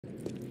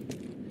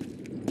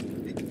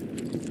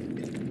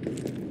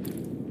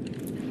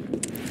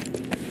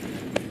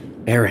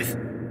Aerith.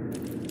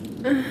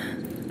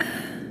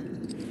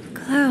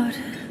 Cloud.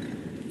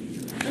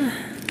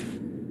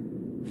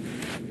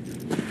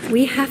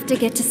 We have to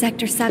get to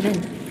Sector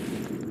 7.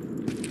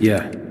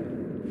 Yeah.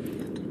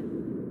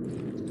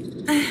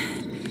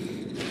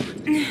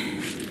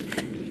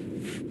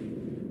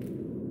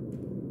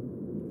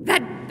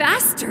 That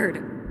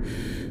bastard!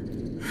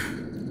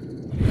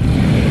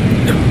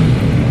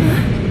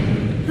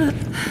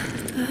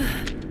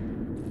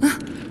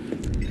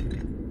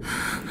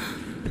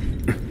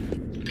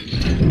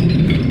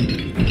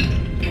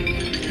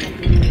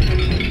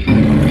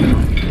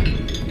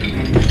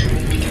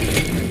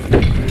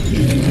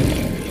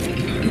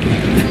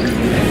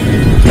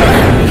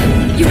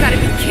 You gotta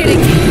be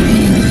kidding me!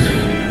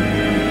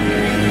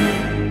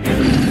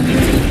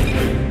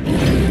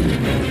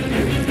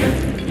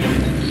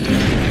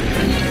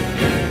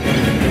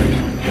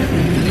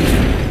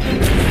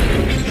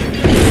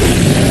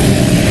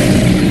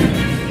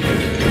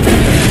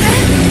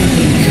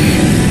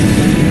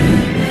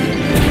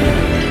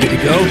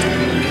 Go?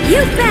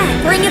 You bet!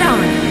 Bring it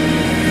on!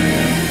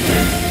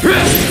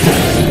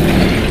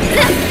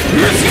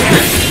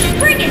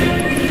 Bring it!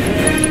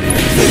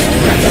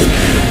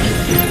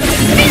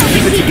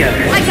 Keep it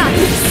together. I got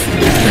this!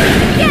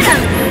 Get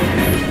him!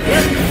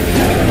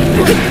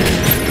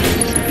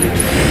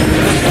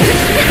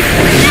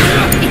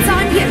 It's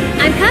on you!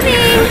 I'm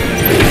coming!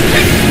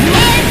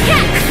 And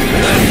catch!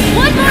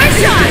 One more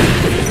shot!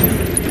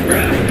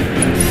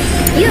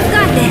 You've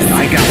got this!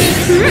 I got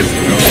this.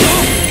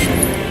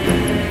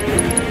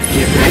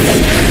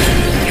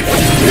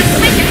 Let's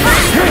make it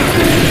fast!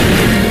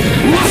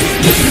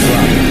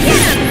 Get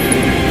him!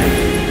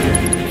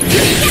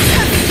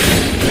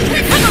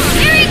 Come on,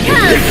 here he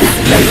comes!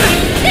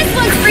 This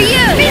one's for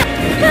you!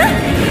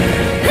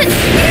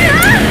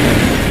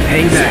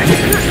 Hang back.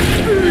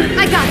 I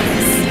got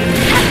this!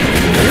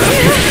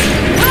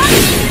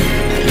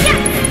 That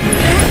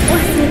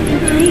wasn't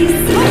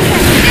nice.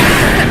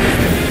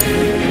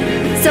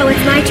 So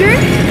it's my turn?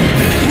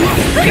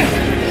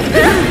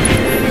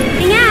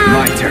 Hang out!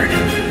 My turn.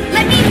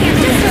 Let me in here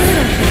just a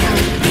little.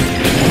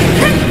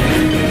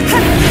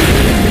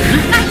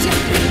 Gotcha!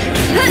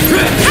 Let's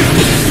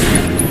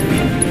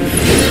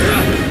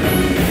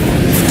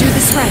do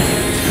this right.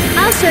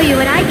 I'll show you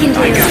what I can do.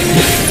 I got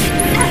this.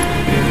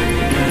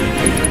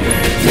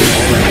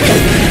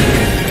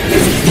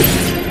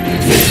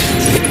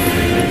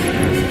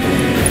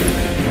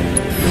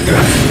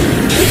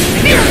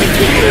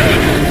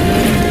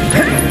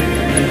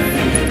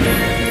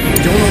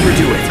 Don't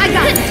overdo it. I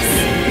got this.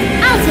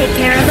 I'll take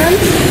care of them.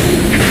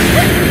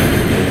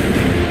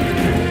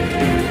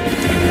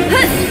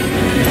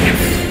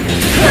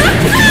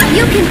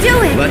 You can do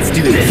it. Let's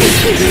do this.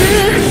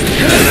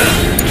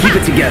 Keep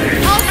it together.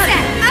 All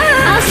set.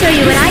 I'll show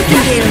you what I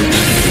can do.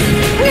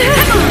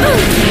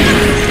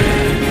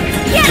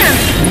 Get him.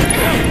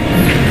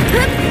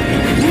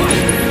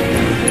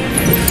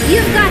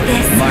 You've got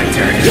this. My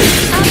turn.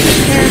 I'll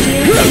take care of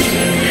you.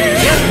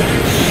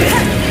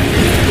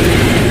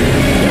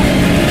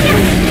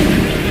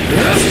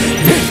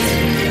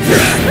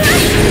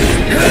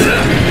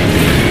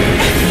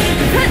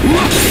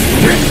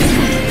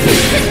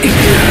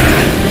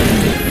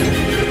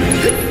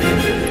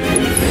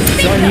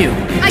 It's on you.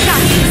 I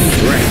got this.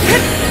 Right.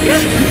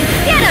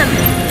 Get him.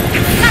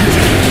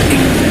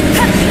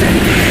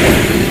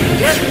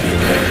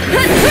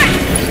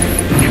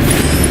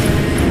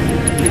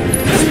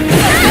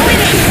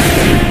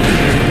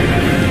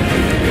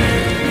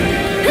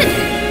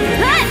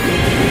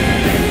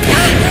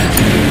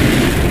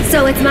 So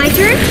it's my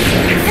turn?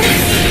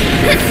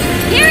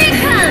 Here he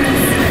comes!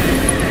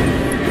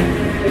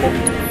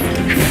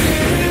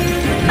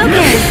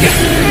 Okay.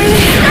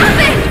 Stop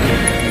it!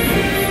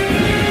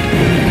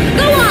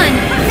 Go on!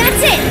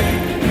 That's it!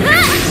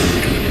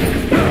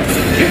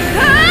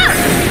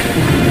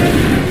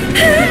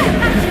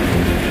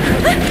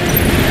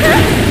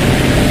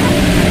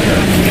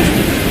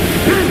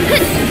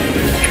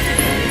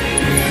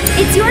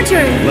 It's your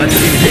turn. Let's do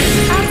this.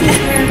 I'll take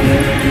care of you.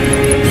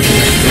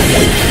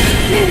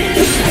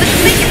 Let's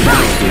make it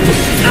rock!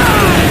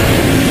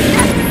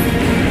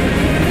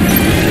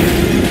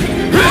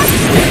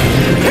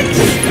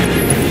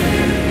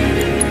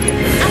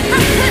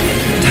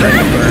 Time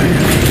to burn.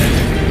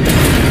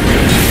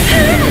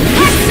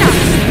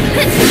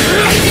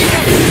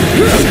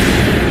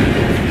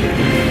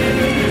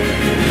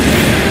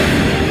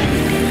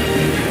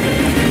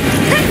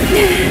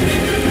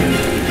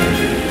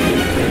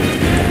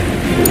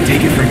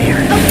 Take it from here.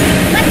 Okay,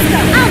 let's go.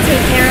 I'll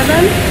take care of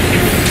them.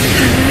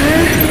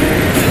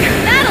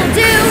 That'll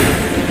do.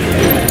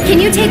 Can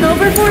you take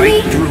over for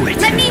me? Right through it.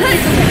 Let me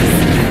handle this.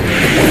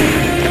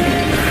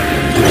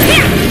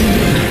 Here.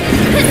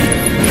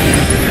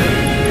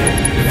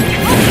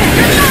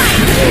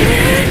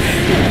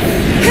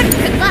 Okay,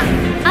 good luck.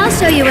 I'll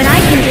show you what I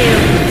can do.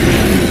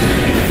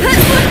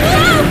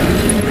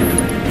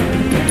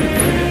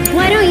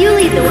 Why don't you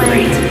lead the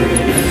way?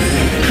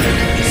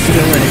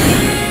 Still in it.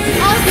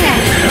 Okay.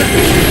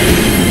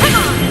 Come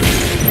on.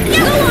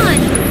 Go on.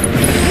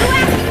 You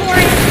asked for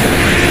it.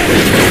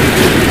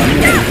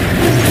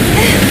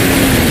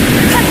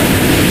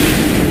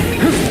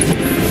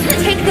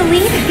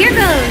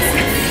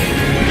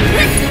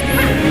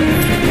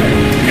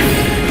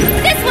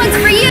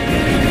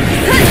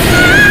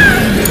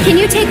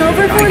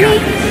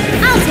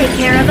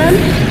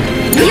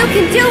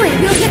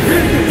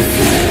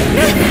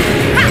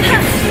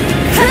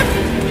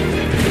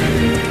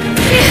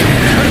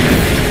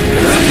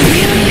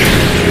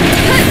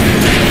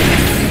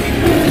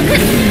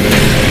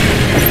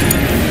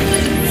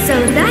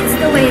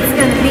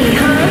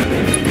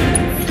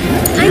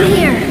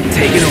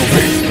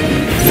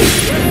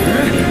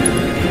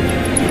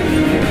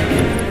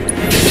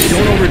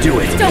 do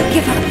it. Don't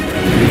give up.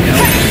 Need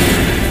help?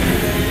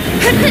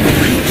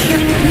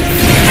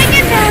 Hang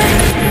in there.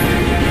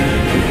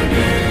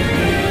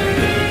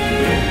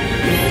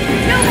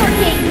 No more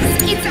games.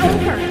 It's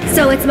over.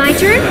 So it's my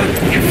turn?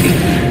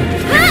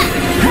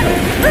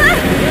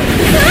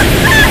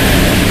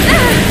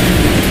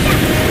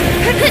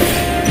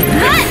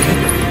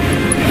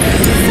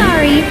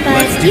 Sorry,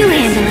 but you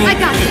handle it. I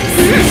got this.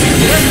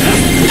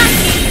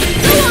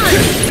 Go on.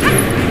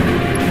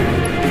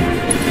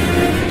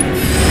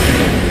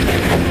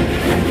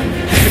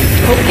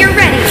 Hope you're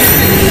ready.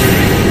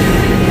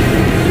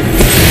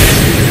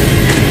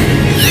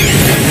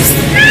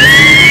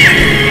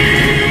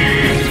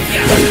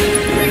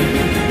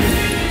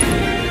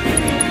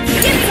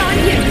 It's on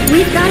you.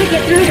 We've got to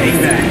get through Hang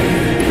this. back.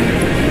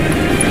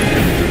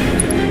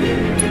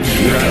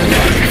 You're out of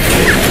luck.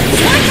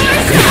 One more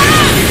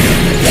shot!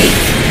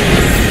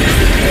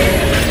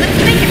 Let's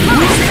make it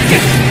home!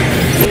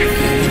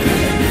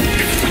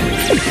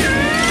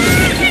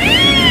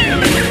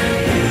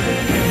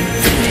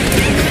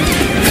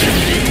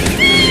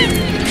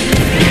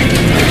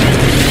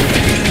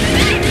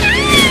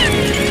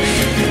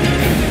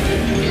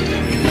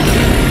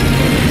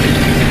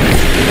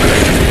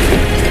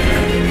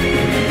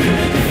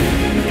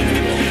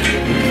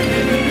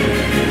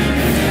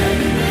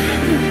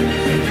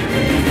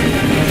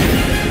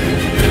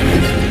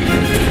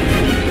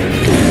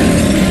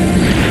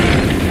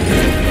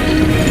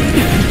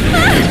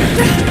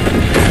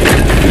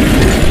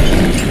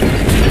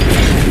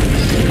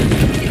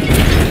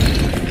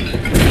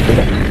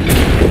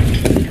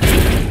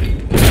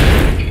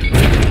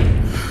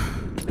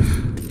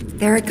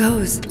 There it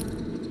goes.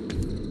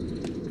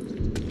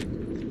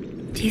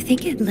 Do you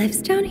think it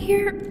lives down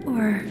here,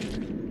 or...?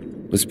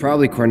 Was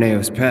probably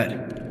Corneos' pet.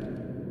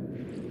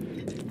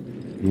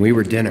 And we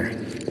were dinner.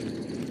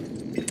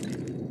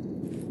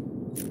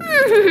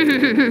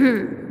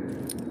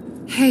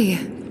 Hey,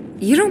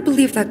 you don't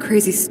believe that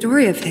crazy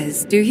story of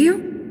his, do you?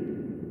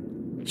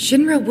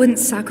 Shinra wouldn't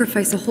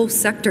sacrifice a whole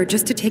sector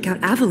just to take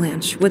out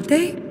Avalanche, would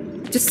they?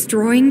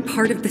 Destroying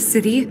part of the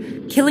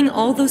city, killing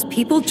all those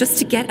people just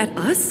to get at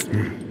us?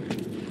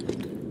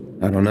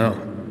 I don't know.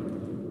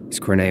 Is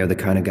Corneo the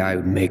kind of guy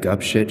who'd make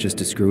up shit just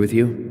to screw with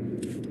you?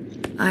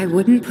 I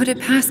wouldn't put it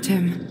past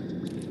him.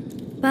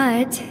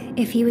 But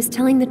if he was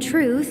telling the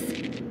truth...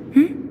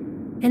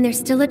 And there's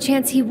still a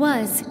chance he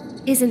was,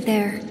 isn't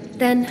there?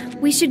 Then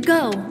we should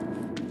go.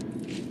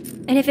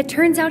 And if it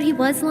turns out he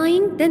was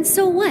lying, then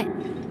so what?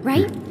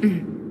 Right?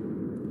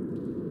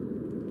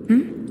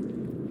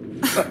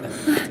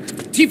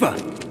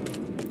 Tifa!